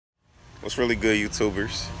What's really good,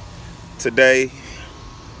 YouTubers? Today,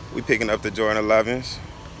 we picking up the Jordan 11s,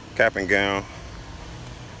 cap and gown.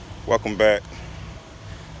 Welcome back.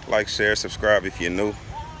 Like, share, subscribe if you're new.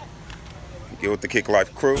 Get with the Kick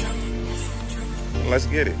Life crew. Let's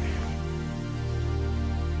get it.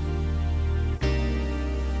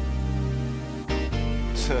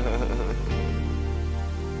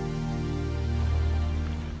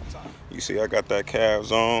 You see I got that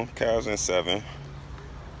calves on, calves in 7.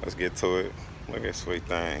 Let's get to it. Look at sweet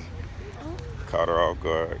thing. Caught her off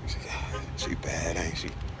guard. She bad, ain't she?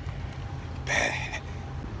 Bad.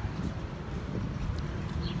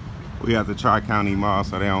 We at the Tri-County Mall,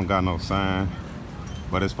 so they don't got no sign,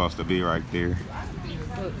 but it's supposed to be right there.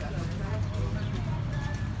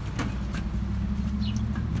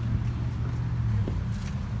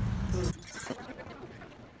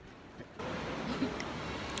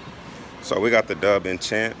 So we got the Dub and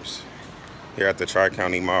Champs here at the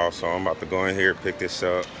Tri-County Mall, so I'm about to go in here, pick this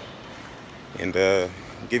up, and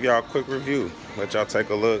give y'all a quick review. Let y'all take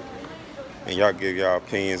a look, and y'all give y'all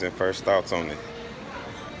opinions and first thoughts on it.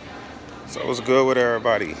 So what's good with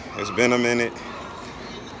everybody? It's been a minute.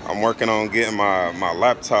 I'm working on getting my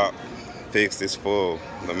laptop fixed. It's full.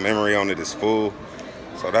 The memory on it is full,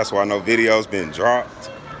 so that's why no videos been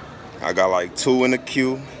dropped. I got like 2 in the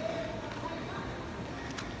queue.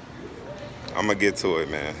 I'm gonna get to it,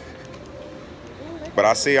 man. But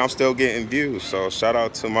I see I'm still getting views, so shout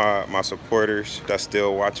out to my supporters that's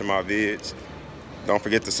still watching my vids. Don't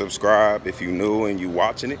forget to subscribe if you new and you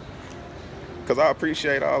watching it, because I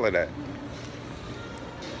appreciate all of that.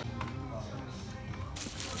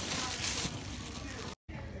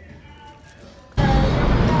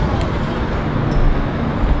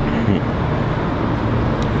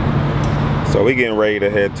 So we getting ready to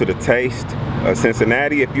head to the Taste of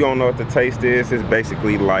Cincinnati. If you don't know what the Taste is, it's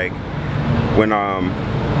basically like when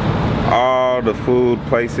all the food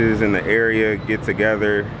places in the area get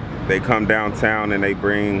together. They come downtown and they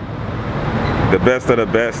bring the best of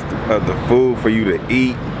the food for you to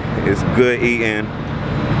eat. It's good eating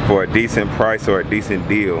for a decent price or a decent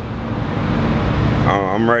deal.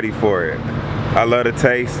 I'm ready for it. I love the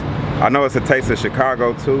Taste. I know it's a Taste of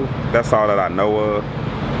Chicago too. That's all that I know of.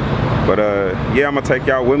 But yeah, I'm gonna take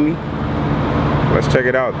y'all with me. Let's check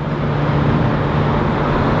it out.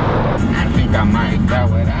 I think I might die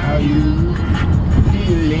without you.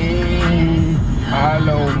 Feeling all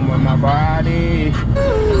over my body.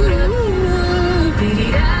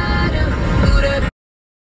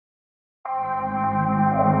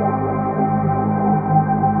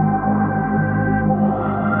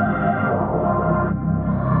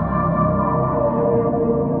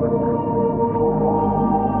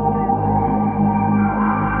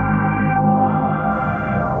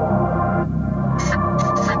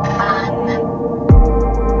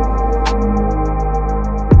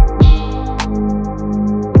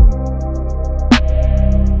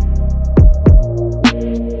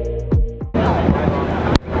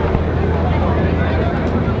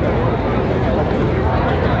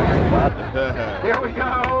 Here we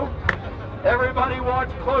go. Everybody watch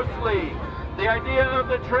closely. The idea of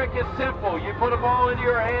the trick is simple. You put a ball into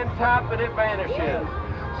your hand, tap, and it vanishes.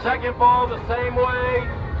 Second ball the same way,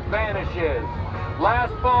 vanishes.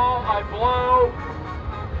 Last ball, I blow,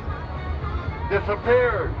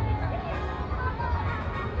 disappeared.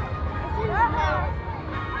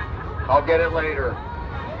 I'll get it later.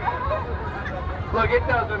 Look, it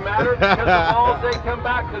doesn't matter because the balls, they come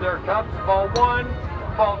back to their cups. Ball 1,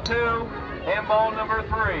 ball 2, and ball number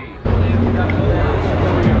 3.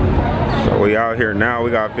 So we out here now.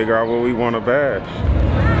 We gotta figure out what we want to bash.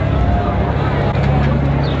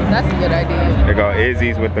 That's a good idea. They go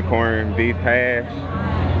Izzy's with the corned beef hash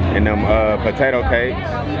and them potato cakes.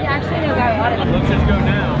 Let's just go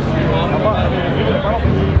now.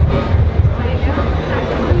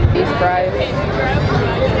 These fries.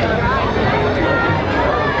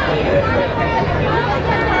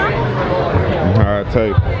 Alright,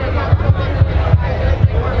 take.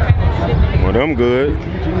 Well, them good.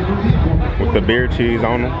 With the beer cheese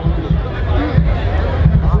on them.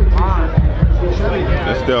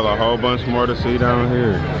 There's still a whole bunch more to see down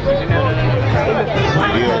here.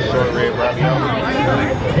 Veal short rib ravioli.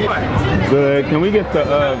 Good. Can we get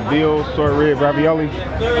the veal short rib ravioli?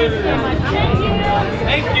 Thank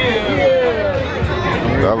you.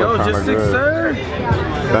 That looks kind of good. Sir.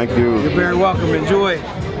 Thank you. You're very welcome. Enjoy.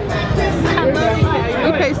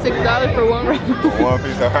 We paid $6 for one ravioli. One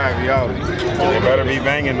piece of ravioli. It better be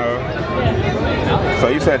banging though. So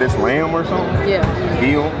you said it's lamb or something? Yeah.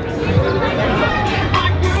 Veal?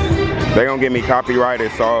 They gonna get me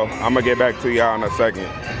copyrighted, so I'm gonna get back to y'all in a second.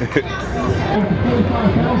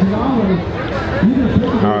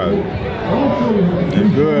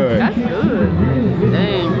 It's good. That's good.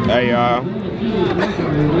 Dang. Hey y'all,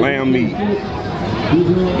 lamb meat.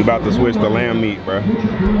 We about to switch to lamb meat, bro.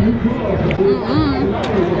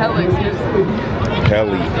 Hella expensive.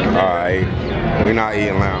 Kelly, alright. We're not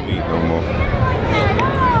eating lamb meat no more.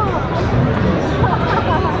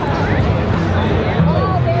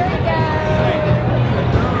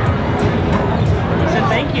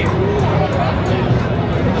 Thank you.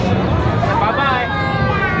 Bye-bye.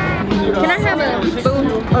 Can I have a spoon?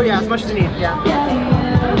 Oh yeah, as much as you need, yeah.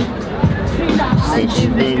 Thank you.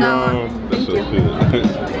 That's so good.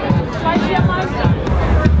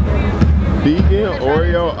 Vegan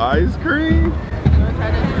Oreo ice cream?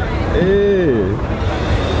 Yeah.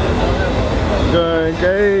 Going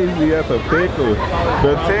crazy at the pickle.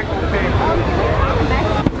 The pickle.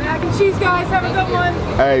 Mac and cheese, guys. Have a good one.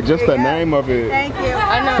 Hey, just the name of it. Thank you.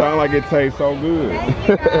 I know. Sound like it tastes so good.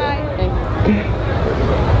 Thank you,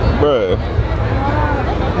 guys. Bruh.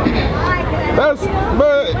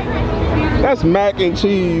 That's mac and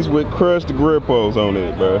cheese with crushed grippos on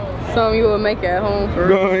it, bruh. Something you would make at home for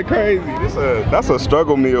real. Going crazy. That's a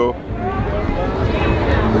struggle meal.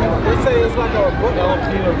 They say it's like a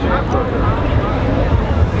Valentino cheeseburger.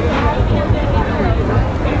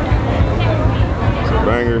 It's a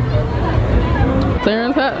banger.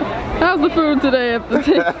 Terrence, how's the food today at the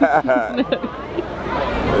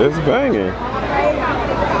It's banging.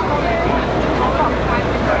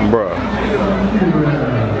 Bruh.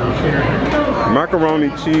 Macaroni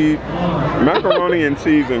and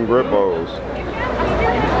cheese and grippos.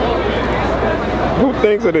 Who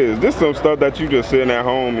thinks it is? This is some stuff that you just sitting at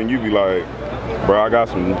home and you be like, bro, I got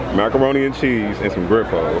some macaroni and cheese and some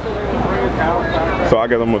grippos. So I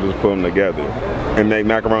guess I'm gonna just put them together and make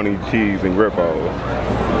macaroni, cheese, and grippos.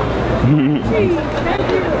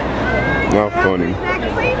 Not funny.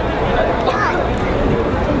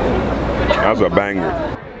 That's a banger.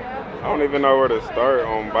 I don't even know where to start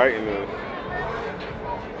on biting this.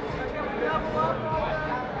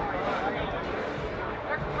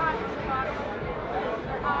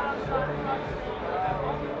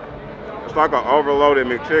 It's like an overloaded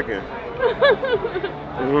McChicken.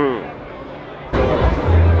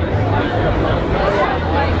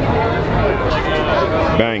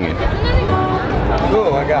 Banging.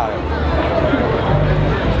 Oh, I got it.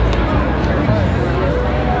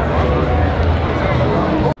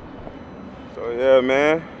 So yeah,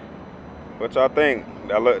 man. What y'all think?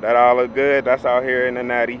 That all look good? That's out here in the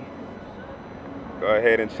Natty. Go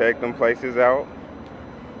ahead and check them places out.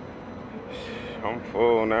 I'm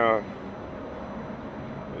full now.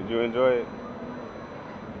 Did you enjoy it?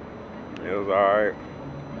 It was alright.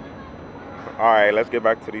 Alright, let's get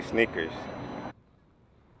back to these sneakers.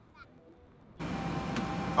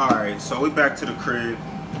 Alright, so we back to the crib.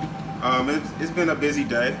 It's been a busy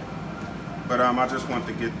day, but I just wanted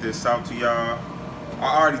to get this out to y'all.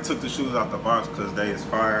 I already took the shoes out the box because they is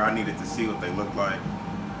fire. I needed to see what they look like.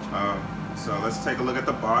 So let's take a look at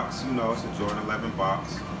the box. You know, it's a Jordan 11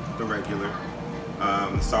 box, the regular.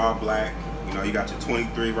 It's all black. You know, you got your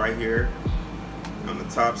 23 right here on the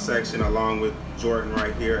top section, along with Jordan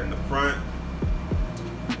right here in the front.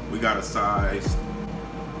 We got a size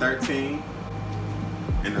 13,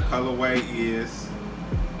 and the colorway is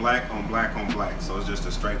black on black on black. So it's just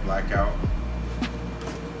a straight blackout.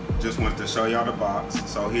 Just wanted to show y'all the box.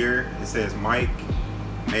 So here it says Mike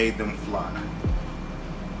made them fly.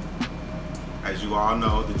 As you all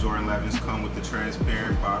know, the Jordan 11s come with the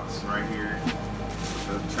transparent box right here,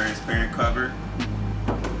 the transparent cover.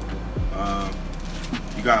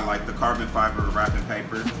 You got like the carbon fiber wrapping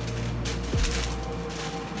paper.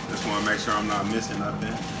 Just want to make sure I'm not missing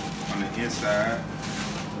nothing on the inside.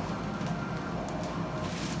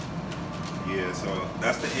 Yeah, so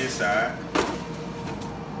that's the inside.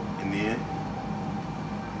 And then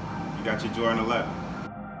you got your Jordan 11.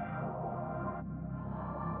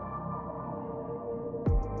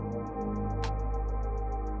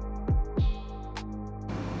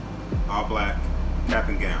 All black, cap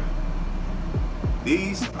and gown.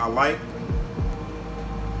 These I like.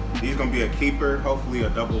 These gonna be a keeper, hopefully a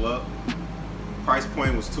double up. Price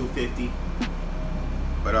point was $250.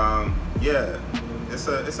 But yeah, it's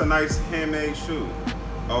a nice handmade shoe.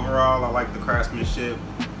 Overall, I like the craftsmanship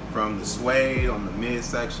from the suede on the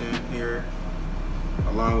midsection here,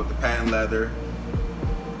 along with the patent leather.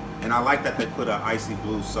 And I like that they put an icy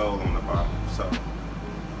blue sole on the bottom. So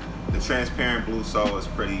the transparent blue sole is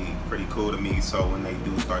pretty cool to me. So when they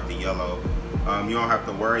do start to yellow, you don't have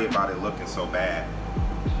to worry about it looking so bad.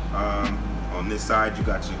 On this side, you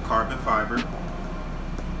got your carbon fiber,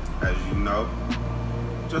 as you know.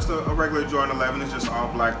 Just a regular Jordan 11. It's just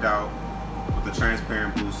all blacked out. with the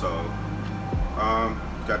transparent blue sole.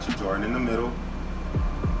 Got your Jordan in the middle,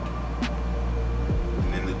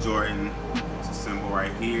 and then the Jordan, it's a symbol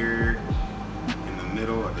right here in the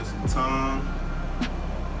middle of this tongue.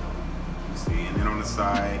 You see, and then on the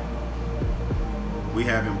side, we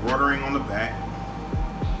have embroidering on the back.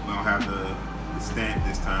 We don't have the stamp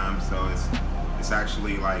this time, so it's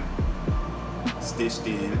actually like stitched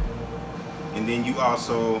in. And then you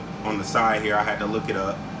also, on the side here, I had to look it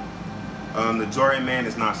up. The Jordan Man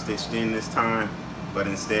is not stitched in this time, but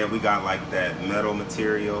instead we got like that metal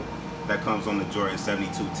material that comes on the Jordan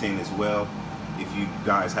 7210 as well. If you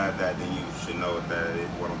guys have that, then you should know what that is,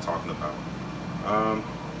 what I'm talking about.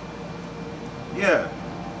 Yeah.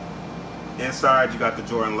 Inside you got the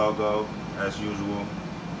Jordan logo as usual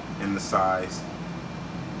in the size.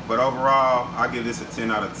 But overall, I give this a 10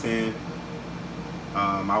 out of 10.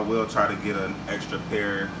 I will try to get an extra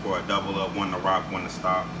pair for a double up, one to rock, one to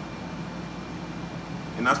stop.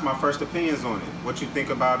 And that's my first opinions on it. What you think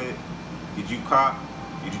about it? Did you cop?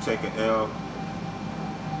 Did you take an L?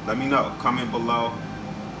 Let me know. Comment below.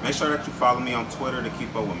 Make sure that you follow me on Twitter to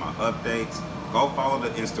keep up with my updates. Go follow the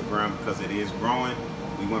Instagram because it is growing.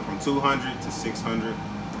 We went from 200 to 600.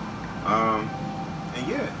 And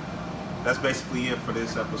yeah, that's basically it for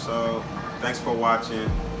this episode. Thanks for watching.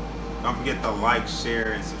 Don't forget to like,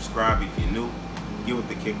 share, and subscribe if you're new. Get with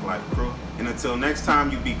the Kick Life crew. And until next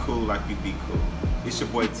time, you be cool like you be cool. It's your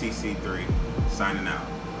boy TC3 signing out.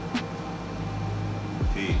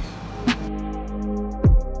 Peace.